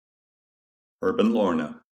Herb and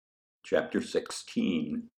Lorna, Chapter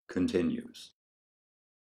 16, continues.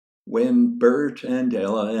 When Bert and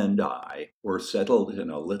Ella and I were settled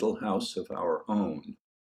in a little house of our own,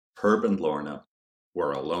 Herb and Lorna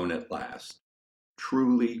were alone at last,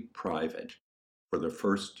 truly private, for the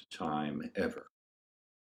first time ever.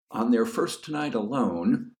 On their first night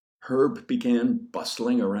alone, Herb began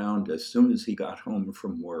bustling around as soon as he got home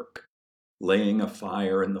from work, laying a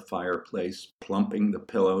fire in the fireplace, plumping the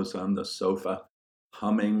pillows on the sofa,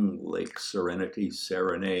 humming Lake Serenity's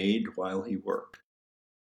serenade while he worked.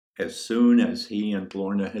 As soon as he and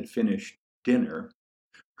Lorna had finished dinner,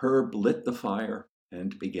 Herb lit the fire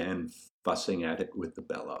and began fussing at it with the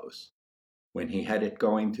bellows. When he had it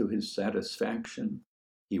going to his satisfaction,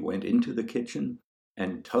 he went into the kitchen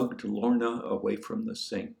and tugged Lorna away from the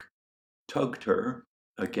sink, tugged her,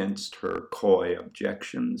 against her coy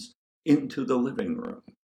objections, into the living room,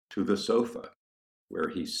 to the sofa, where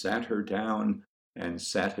he sat her down and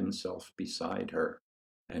sat himself beside her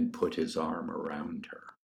and put his arm around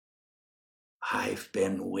her. "I've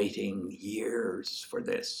been waiting years for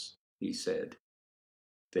this," he said.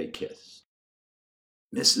 They kissed.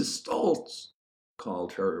 "Mrs. Stoltz,"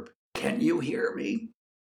 called Herb, "can you hear me?"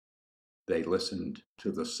 They listened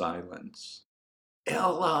to the silence.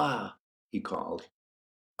 "Ella," he called,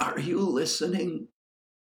 "are you listening?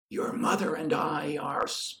 Your mother and I are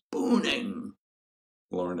spooning."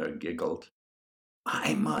 Lorna giggled.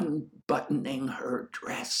 "I'm unbuttoning her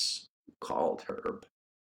dress," called Herb.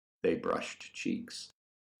 They brushed cheeks.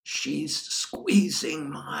 "She's squeezing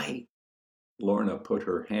my—" Lorna put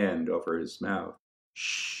her hand over his mouth.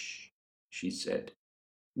 "Shh," she said.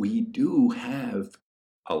 "We do have—"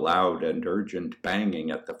 A loud and urgent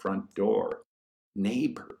banging at the front door.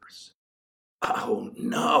 "Neighbors." "Oh,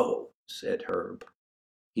 no," said Herb.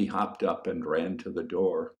 He hopped up and ran to the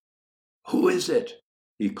door. "Who is it?"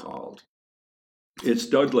 he called. "It's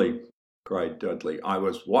Dudley," cried Dudley. "I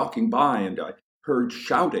was walking by and I heard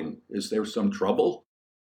shouting. Is there some trouble?"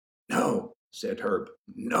 "No," said Herb.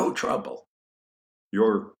 "No trouble."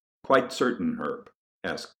 "You're quite certain, Herb?"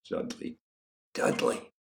 asked Dudley.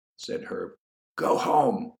 "Dudley," said Herb, "go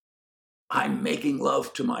home. I'm making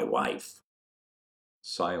love to my wife."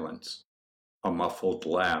 Silence. A muffled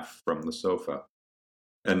laugh from the sofa.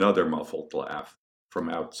 Another muffled laugh from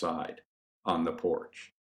outside, on the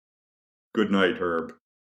porch. "Good night, Herb,"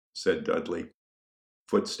 said Dudley.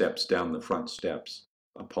 Footsteps down the front steps.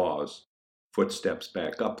 A pause. Footsteps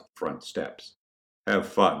back up the front steps. "Have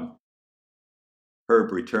fun."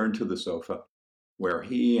 Herb returned to the sofa, where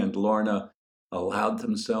he and Lorna allowed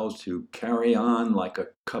themselves to carry on like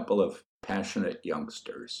a couple of passionate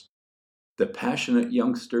youngsters. The passionate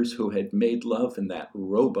youngsters who had made love in that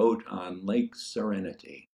rowboat on Lake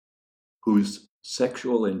Serenity, whose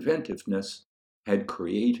sexual inventiveness had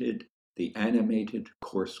created the animated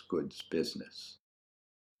coarse goods business.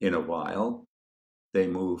 In a while, they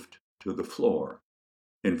moved to the floor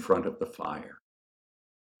in front of the fire.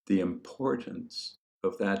 The importance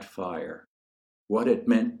of that fire, what it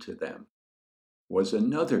meant to them, was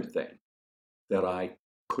another thing that I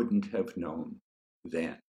couldn't have known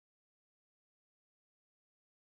then.